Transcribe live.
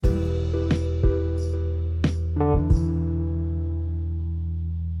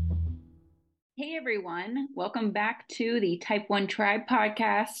everyone. Welcome back to the Type 1 Tribe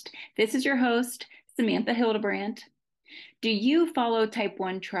podcast. This is your host, Samantha Hildebrandt. Do you follow Type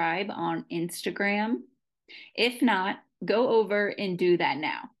 1 Tribe on Instagram? If not, go over and do that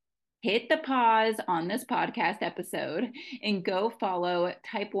now. Hit the pause on this podcast episode and go follow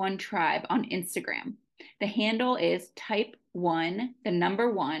Type 1 Tribe on Instagram. The handle is Type 1, the number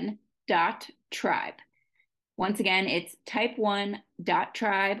 1, dot tribe. Once again, it's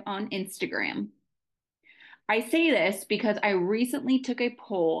type1.tribe on Instagram. I say this because I recently took a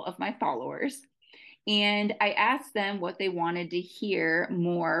poll of my followers and I asked them what they wanted to hear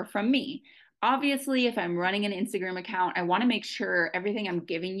more from me. Obviously, if I'm running an Instagram account, I want to make sure everything I'm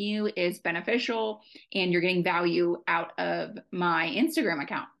giving you is beneficial and you're getting value out of my Instagram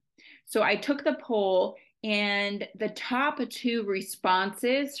account. So I took the poll, and the top two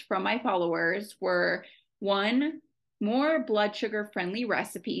responses from my followers were one, more blood sugar friendly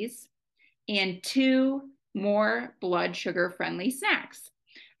recipes, and two, more blood sugar friendly snacks.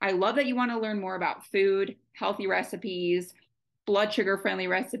 I love that you want to learn more about food, healthy recipes, blood sugar friendly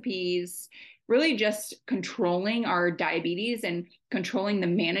recipes, really just controlling our diabetes and controlling the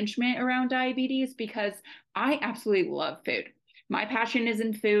management around diabetes, because I absolutely love food. My passion is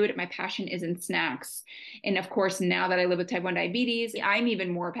in food. My passion is in snacks. And of course, now that I live with type 1 diabetes, I'm even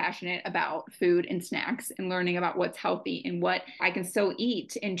more passionate about food and snacks and learning about what's healthy and what I can still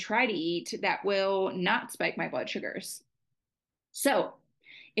eat and try to eat that will not spike my blood sugars. So,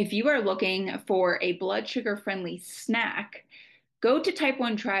 if you are looking for a blood sugar friendly snack, go to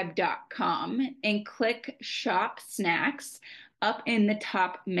type1tribe.com and click Shop Snacks up in the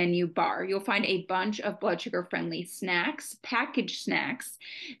top menu bar. You'll find a bunch of blood sugar friendly snacks, packaged snacks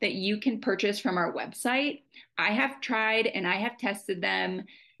that you can purchase from our website. I have tried and I have tested them. I'm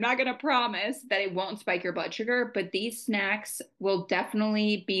not going to promise that it won't spike your blood sugar, but these snacks will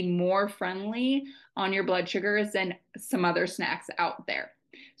definitely be more friendly on your blood sugars than some other snacks out there.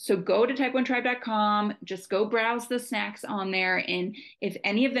 So go to type1tribe.com, just go browse the snacks on there. And if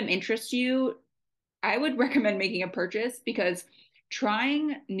any of them interest you, I would recommend making a purchase, because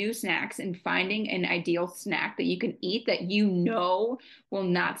trying new snacks and finding an ideal snack that you can eat that you know will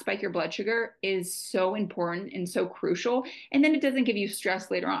not spike your blood sugar is so important and so crucial. And then it doesn't give you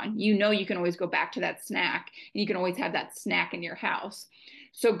stress later on. You know you can always go back to that snack and you can always have that snack in your house.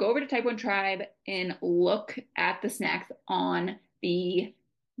 So go over to Type 1 Tribe and look at the snacks on the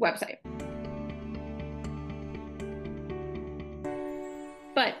website.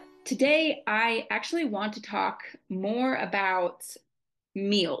 But today, I actually want to talk more about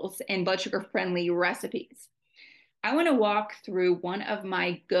meals and blood sugar friendly recipes. I want to walk through one of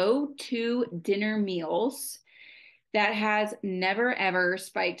my go-to dinner meals that has never ever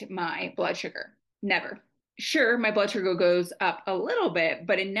spiked my blood sugar. Never. Sure, my blood sugar goes up a little bit,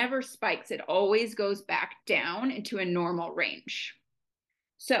 but it never spikes. It always goes back down into a normal range.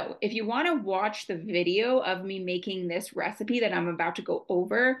 So if you want to watch the video of me making this recipe that I'm about to go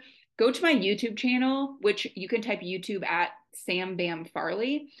over, go to my YouTube channel, which you can type YouTube at Sam Bam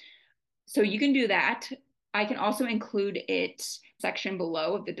Farley. So you can do that. I can also include it section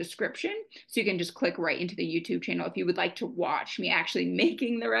below of the description. So you can just click right into the YouTube channel if you would like to watch me actually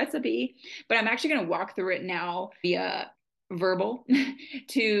making the recipe. But I'm actually going to walk through it now via verbal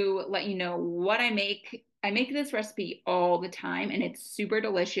to let you know what I make. I make this recipe all the time and it's super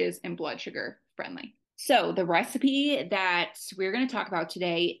delicious and blood sugar friendly. So the recipe that we're going to talk about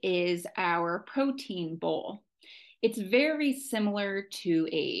today is our protein bowl. It's very similar to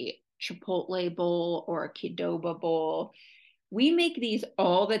a Chipotle bowl or a Qdoba bowl. We make these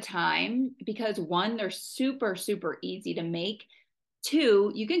all the time because one, they're super, super easy to make.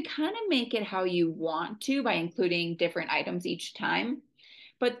 Two, you can kind of make it how you want to by including different items each time.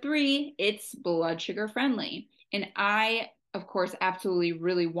 But three, it's blood sugar friendly. And I, of course, absolutely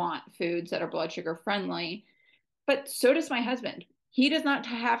really want foods that are blood sugar friendly. But so does my husband. He does not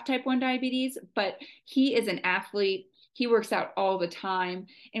have type 1 diabetes, but he is an athlete. He works out all the time.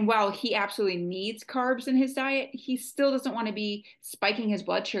 And while he absolutely needs carbs in his diet, he still doesn't want to be spiking his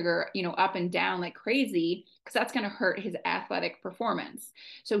blood sugar, up and down like crazy, because that's going to hurt his athletic performance.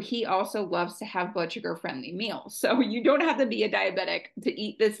 So he also loves to have blood sugar friendly meals. So you don't have to be a diabetic to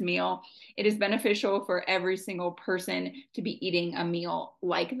eat this meal. It is beneficial for every single person to be eating a meal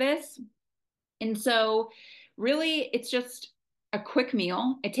like this. And so really, it's just a quick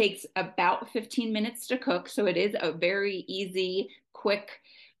meal. It takes about 15 minutes to cook. So it is a very easy, quick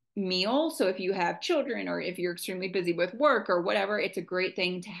meal. So if you have children or if you're extremely busy with work or whatever, it's a great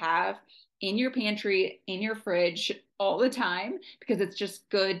thing to have in your pantry, in your fridge all the time, because it's just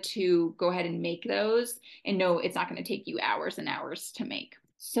good to go ahead and make those and know it's not going to take you hours and hours to make.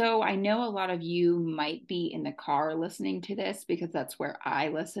 So I know a lot of you might be in the car listening to this because that's where I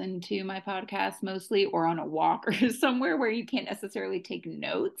listen to my podcast mostly, or on a walk or somewhere where you can't necessarily take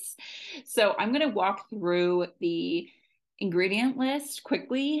notes. So I'm going to walk through the ingredient list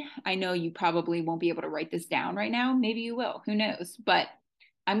quickly. I know you probably won't be able to write this down right now. Maybe you will, who knows? But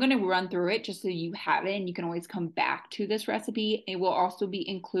I'm going to run through it just so you have it and you can always come back to this recipe. It will also be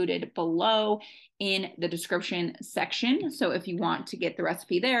included below in the description section. So if you want to get the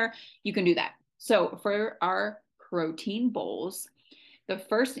recipe there, you can do that. So for our protein bowls, the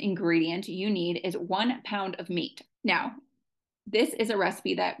first ingredient you need is 1 pound of meat. Now, this is a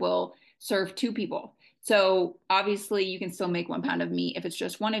recipe that will serve 2 people. So obviously you can still make 1 pound of meat if it's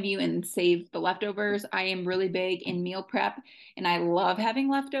just one of you and save the leftovers. I am really big in meal prep and I love having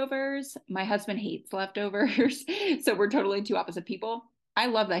leftovers. My husband hates leftovers. So we're totally two opposite people. I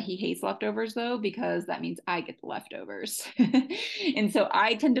love that he hates leftovers though, because that means I get the leftovers. And so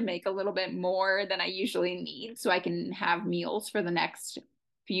I tend to make a little bit more than I usually need so I can have meals for the next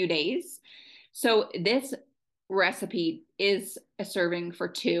few days. So this recipe is a serving for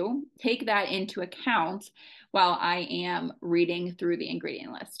 2. Take that into account while I am reading through the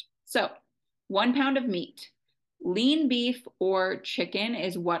ingredient list. So 1 pound of meat. Lean beef or chicken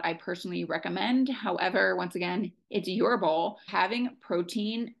is what I personally recommend. However, once again, it's your bowl. Having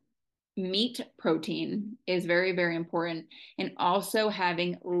protein, meat protein is very, very important. And also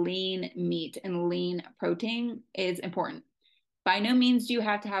having lean meat and lean protein is important. By no means do you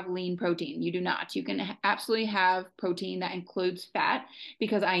have to have lean protein. You do not. You can absolutely have protein that includes fat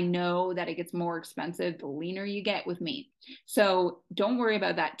because I know that it gets more expensive the leaner you get with meat. So don't worry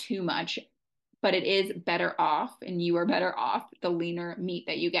about that too much, but it is better off, and you are better off the leaner meat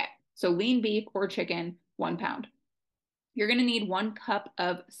that you get. So lean beef or chicken, 1 pound. You're going to need 1 cup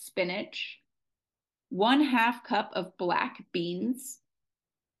of spinach, 1/2 cup of black beans,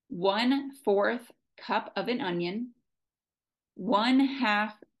 1/4 cup of an onion,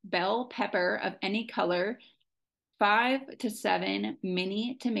 1/2 bell pepper of any color, 5 to 7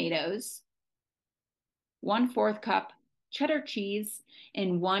 mini tomatoes, 1/4 cup cheddar cheese,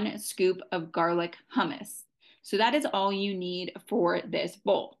 and 1 scoop of garlic hummus. So that is all you need for this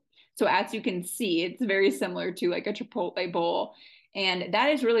bowl. So as you can see, it's very similar to like a Chipotle bowl. And that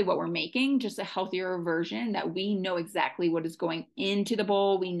is really what we're making, just a healthier version that we know exactly what is going into the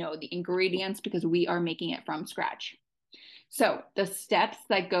bowl. We know the ingredients because we are making it from scratch. So the steps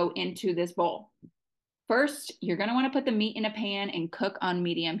that go into this bowl. First, you're going to want to put the meat in a pan and cook on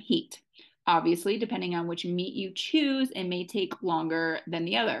medium heat. Obviously, depending on which meat you choose, it may take longer than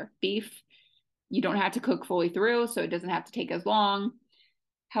the other. Beef, you don't have to cook fully through, so it doesn't have to take as long.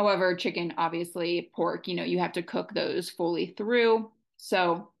 However, chicken, obviously, pork, you have to cook those fully through.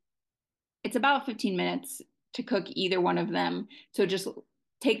 So it's about 15 minutes to cook either one of them. So just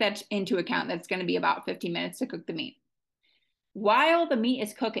take that into account. That's going to be about 15 minutes to cook the meat. While the meat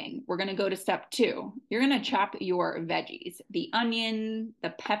is cooking, we're going to go to step 2. You're going to chop your veggies, the onion, the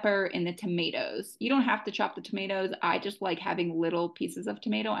pepper, and the tomatoes. You don't have to chop the tomatoes. I just like having little pieces of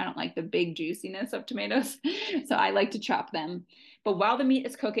tomato. I don't like the big juiciness of tomatoes. So I like to chop them. But while the meat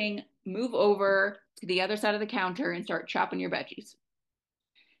is cooking, move over to the other side of the counter and start chopping your veggies.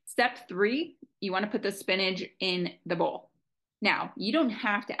 Step 3, you want to put the spinach in the bowl. Now, you don't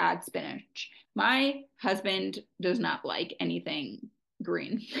have to add spinach. My husband does not like anything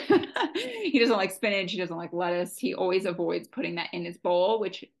green. He doesn't like spinach. He doesn't like lettuce. He always avoids putting that in his bowl,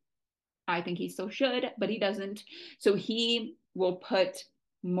 which I think he still should, but he doesn't. So he will put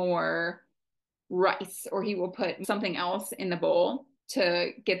more rice or he will put something else in the bowl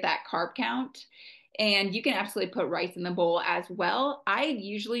to get that carb count. And you can absolutely put rice in the bowl as well. I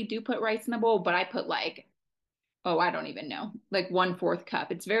usually do put rice in the bowl, but I put like, oh, I don't even know, like 1/4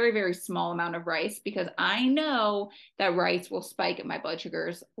 cup. It's very, very small amount of rice because I know that rice will spike my blood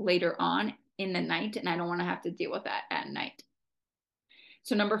sugars later on in the night, and I don't want to have to deal with that at night.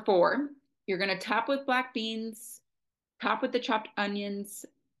 So number 4, you're going to top with black beans, top with the chopped onions,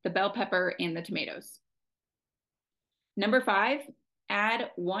 the bell pepper, and the tomatoes. Number 5, add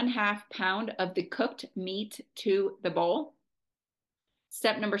 1/2 pound of the cooked meat to the bowl.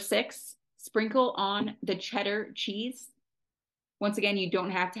 Step number 6, sprinkle on the cheddar cheese. Once again, you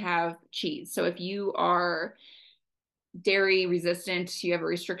don't have to have cheese. So if you are dairy resistant, you have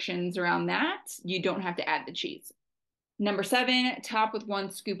restrictions around that, you don't have to add the cheese. Number 7, top with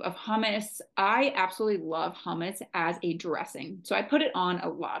 1 scoop of hummus. I absolutely love hummus as a dressing. So I put it on a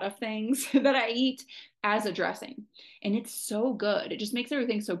lot of things that I eat as a dressing. And it's so good. It just makes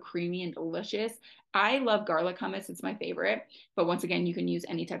everything so creamy and delicious. I love garlic hummus. It's my favorite. But once again, you can use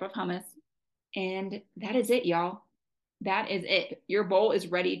any type of hummus. And that is it, y'all. That is it. Your bowl is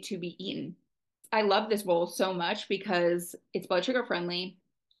ready to be eaten. I love this bowl so much because it's blood sugar friendly.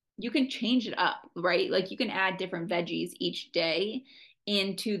 You can change it up, right? Like you can add different veggies each day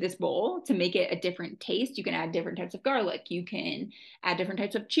into this bowl to make it a different taste. You can add different types of garlic. You can add different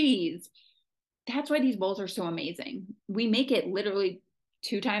types of cheese. That's why these bowls are so amazing. We make it literally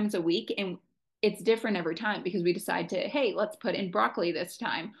 2 times a week and it's different every time because we decide to, hey, let's put in broccoli this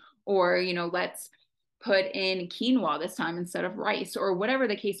time, or, let's put in quinoa this time instead of rice, or whatever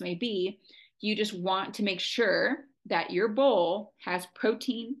the case may be. You just want to make sure that your bowl has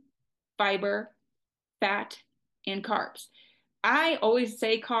protein, fiber, fat, and carbs. I always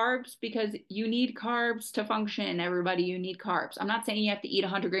say carbs because you need carbs to function, everybody. You need carbs. I'm not saying you have to eat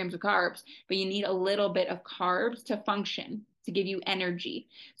 100 grams of carbs, but you need a little bit of carbs to function, to give you energy.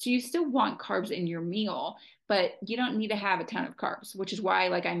 So you still want carbs in your meal, but you don't need to have a ton of carbs, which is why,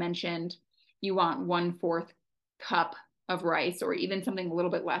 like I mentioned, you want 1/4 cup of rice or even something a little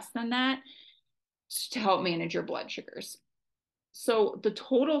bit less than that to help manage your blood sugars. So the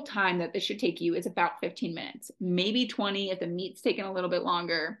total time that this should take you is about 15 minutes, maybe 20 if the meat's taken a little bit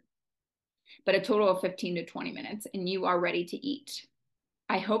longer, but a total of 15 to 20 minutes, and you are ready to eat.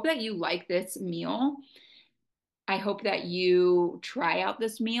 I hope that you like this meal. I hope that you try out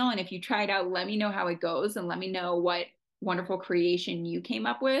this meal. And if you try it out, let me know how it goes and let me know what wonderful creation you came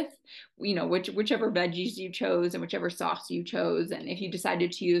up with, whichever veggies you chose and whichever sauce you chose, and if you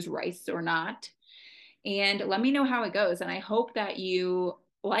decided to use rice or not. And let me know how it goes. And I hope that you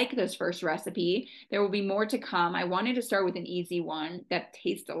like this first recipe. There will be more to come. I wanted to start with an easy one that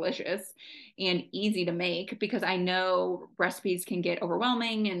tastes delicious and easy to make because I know recipes can get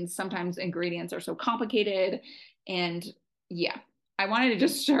overwhelming and sometimes ingredients are so complicated. And yeah, I wanted to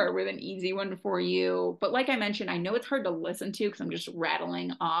just start with an easy one for you. But like I mentioned, I know it's hard to listen to because I'm just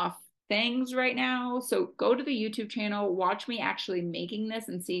rattling off things right now. So go to the YouTube channel, watch me actually making this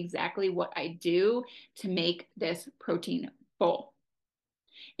and see exactly what I do to make this protein bowl.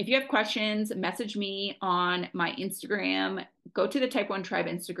 If you have questions, message me on my Instagram. Go to the Type 1 Tribe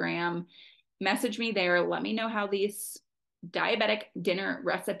Instagram, message me there. Let me know how this diabetic dinner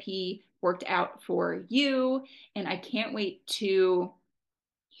recipe worked out for you. And I can't wait to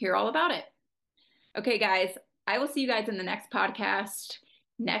hear all about it. Okay, guys, I will see you guys in the next podcast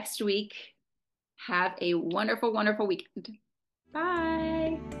next week. Have a wonderful, wonderful weekend.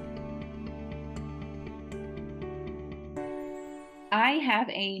 Bye. I have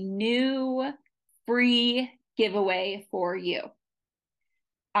a new free giveaway for you.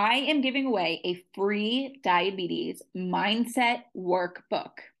 I am giving away a free diabetes mindset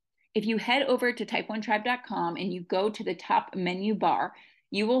workbook. If you head over to type1tribe.com and you go to the top menu bar,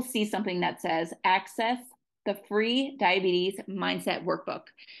 you will see something that says access the free diabetes mindset workbook.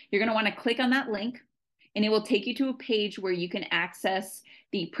 You're going to want to click on that link and it will take you to a page where you can access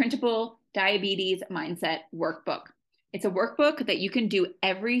the printable diabetes mindset workbook. It's a workbook that you can do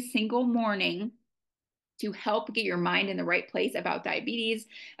every single morning to help get your mind in the right place about diabetes,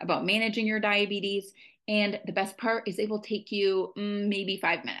 about managing your diabetes. And the best part is it will take you maybe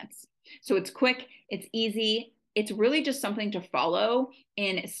 5 minutes. So it's quick, it's easy. It's really just something to follow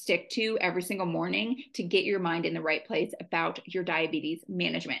and stick to every single morning to get your mind in the right place about your diabetes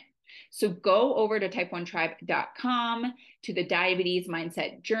management. So go over to type1tribe.com to the Diabetes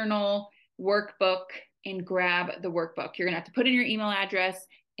Mindset Journal workbook and grab the workbook. You're going to have to put in your email address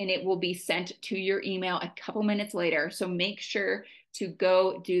and it will be sent to your email a couple minutes later. So make sure to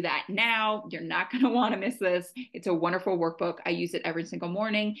go do that now. You're not going to want to miss this. It's a wonderful workbook. I use it every single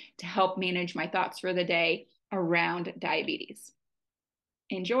morning to help manage my thoughts for the day around diabetes.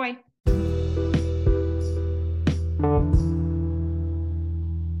 Enjoy.